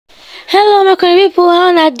my country people,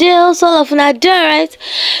 how na dey also all of una dey right.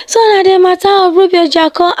 So na the matter of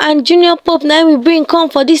Ojiakor and Junior Pope now we bring come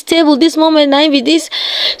for this table this moment now be this.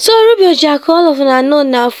 So Ojiakor, all of una know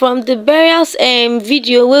now from the burials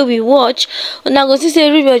video where we watch, una go see say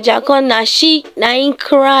Ojiakor na in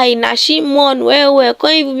cry, na she mourn well,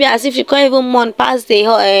 can't even be as if she can't even mourn past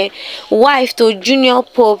the wife to Junior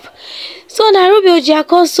Pope. So na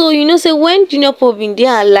Ojiakor, so you know say when Junior Pope been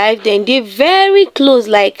there alive, then they very close,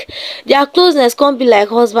 like their closeness can't be like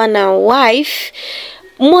husband and wife,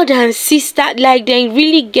 more than sister, like they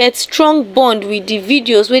really get strong bond with the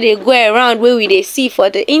videos where they go around where we they see for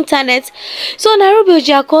the internet. So na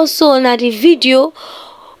Ojiakor, so na the video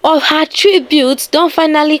of her tribute don't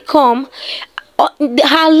finally come.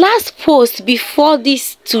 Her last post before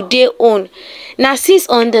this today on now since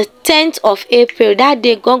on the 10th of April, that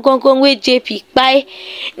day gong with JP by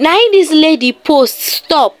now this lady post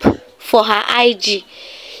stop for her IG.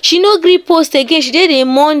 She no gree post again. She did a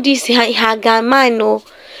mourn this her gaman, no,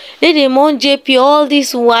 they dey mourn JP all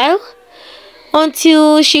this while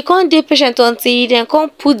until she can't dey patient until then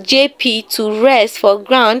can't put JP to rest for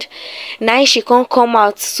ground. Now she can't come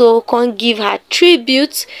out, so can't give her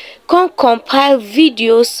tribute, can't compile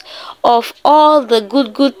videos of all the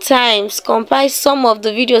good times, compile some of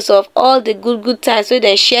the videos of all the good times so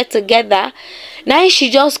they share together. Now she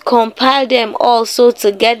just compile them also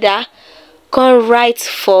together, can't write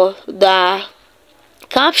for the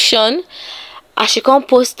caption. As she can't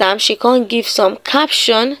post them, she can't give some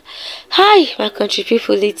caption. Hi my country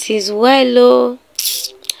people, it is well oh.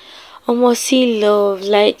 Almost see love,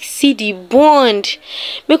 like see the bond.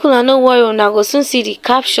 Make una no worry, una go soon see the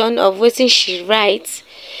caption of wetin she writes.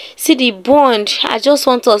 See the bond. I just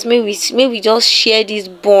want us may we just share this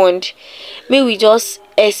bond. May we just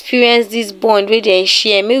experience this bond where they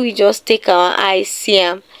share. May we just take our eyes see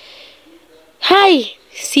them. Hi,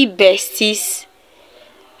 see besties.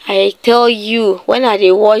 I tell you, when I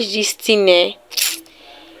dey watch this thing,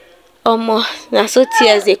 now so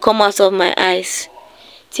tears they come out of my eyes.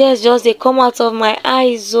 Tears just they come out of my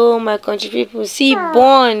eyes. Oh my country people, see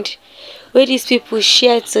bond where these people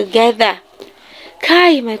share together.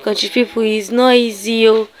 Kai, my country people, is not easy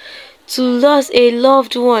to lose a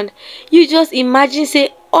loved one. You just imagine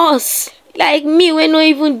say us, like me, when not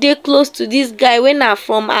even dey close to this guy, when I'm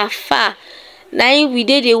from afar. Now we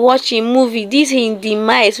did a watching movie. This in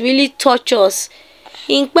demise really touch us.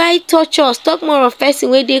 In quite touch us. Talk more of person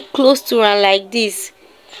where they close to her like this.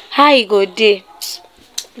 How you go there?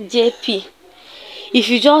 JP. If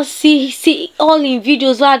you just see all in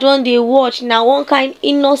videos where don't they watch now, one kind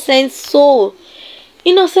innocent soul.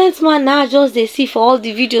 Innocent man now just they see for all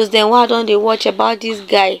the videos, then why don't they watch about this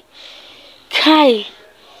guy? Kai,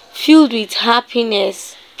 filled with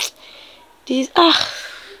happiness. This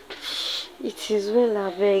it is well, I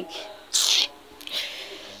beg.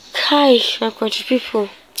 Kai, my country people,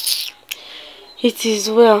 it is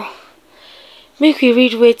well. Make we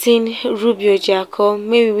read wetin Ojiakor,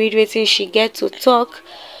 may we read wetin she get to talk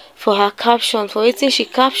for her caption, for wetin she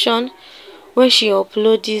caption when she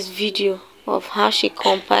upload this video of how she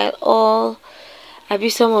compile all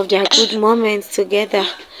some of their good moments together.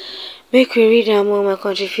 Make we read them all, my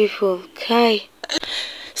country people. Kai.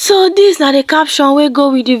 So this na the caption wey go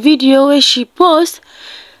with the video where she post.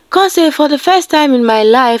 Cause say for the first time in my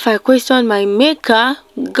life I questioned my maker,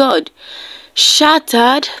 God.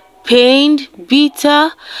 Shattered, pained,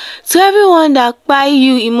 bitter. To everyone that buy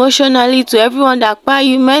you emotionally, to everyone that buy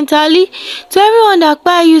you mentally, to everyone that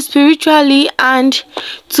buy you spiritually, and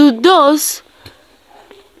to those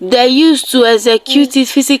they used to execute it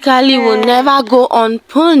physically will never go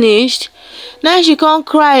unpunished. Now she can't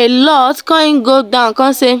cry a lot, can't go down,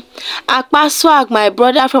 can't say, Akpa swag, my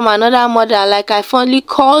brother from another mother, like I fondly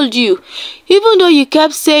called you. Even though you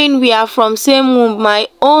kept saying we are from same womb, my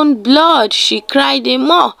own blood, she cried the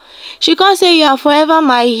more. She can't say you are forever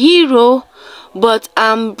my hero, but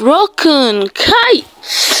I'm broken. Kai!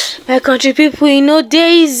 My country people, you know,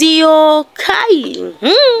 Daisy, oh, Kai.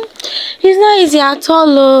 It's not easy at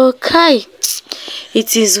all, oh, Kai.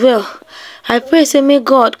 It is well. I pray say may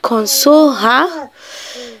God console her.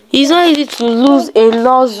 It's not easy to lose a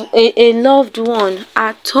loved one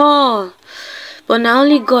at all. But now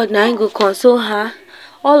only God now go console her.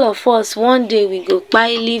 All of us one day we go by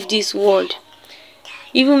leave this world.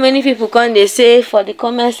 Even many people come they say for the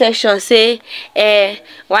comment section say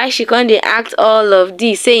why she can't they act all of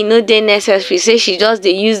this, say no they necessary, say she just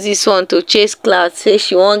they use this one to chase clout, say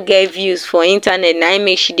she won't get views for internet, now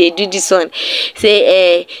make she they do this one,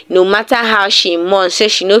 say no matter how she mourn, say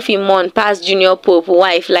she no fit mourn past Junior Pope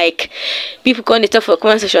wife. Like people come they talk for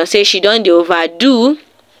comment section say she don't they overdo.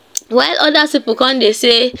 while other people come dey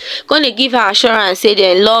say, come dey give her assurance say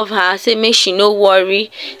dem love her, say make she no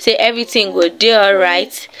worry, say everything go dey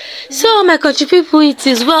alright. So my country people, it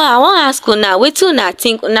is well. I wan ask una, wetin una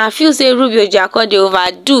think? Una feel say Ruby Ojiakor dey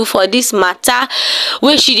overdo for this matter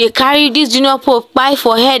wey she dey carry this junior pope kpai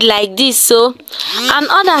for head like this? So and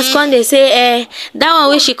others come dey say that one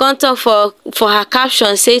wey she come talk for her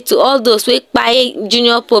caption, say to all those wey kpai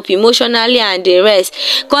junior pope emotionally and the rest,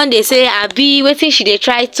 come dey say abi wetin she dey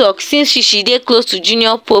try talk, since she dey close to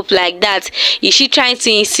junior pope like that, is she trying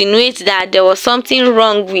to insinuate that there was something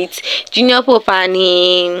wrong with junior pope and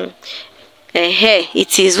him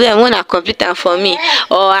it is well when I complete am for me?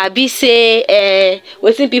 Or abi say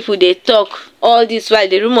wetin people dey talk all this while,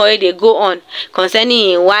 the rumor wey dey go on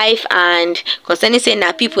concerning him wife and concerning say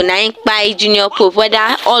na people na him kpai junior pope,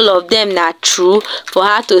 whether all of them na true, for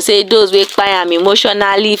her to say those wey kpai am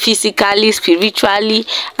emotionally, physically, spiritually,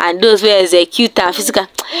 and those wey execute am physically.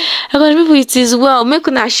 Because people, it is well. Make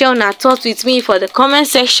una share una thoughts with me for the comment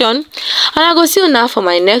section, and I go see una for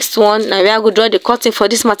my next one. Now we are go draw the curtain for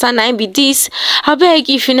this matter. Now be this. I beg,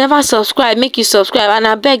 if you never subscribe, make you subscribe, and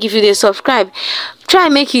I beg, if you dey subscribe, try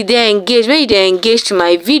make you dey engage. When you dey engage to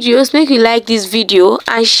my videos, make you like this video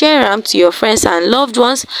and share them to your friends and loved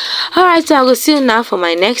ones. Alright, so I go see you now for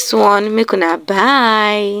my next one. Make una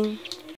bye.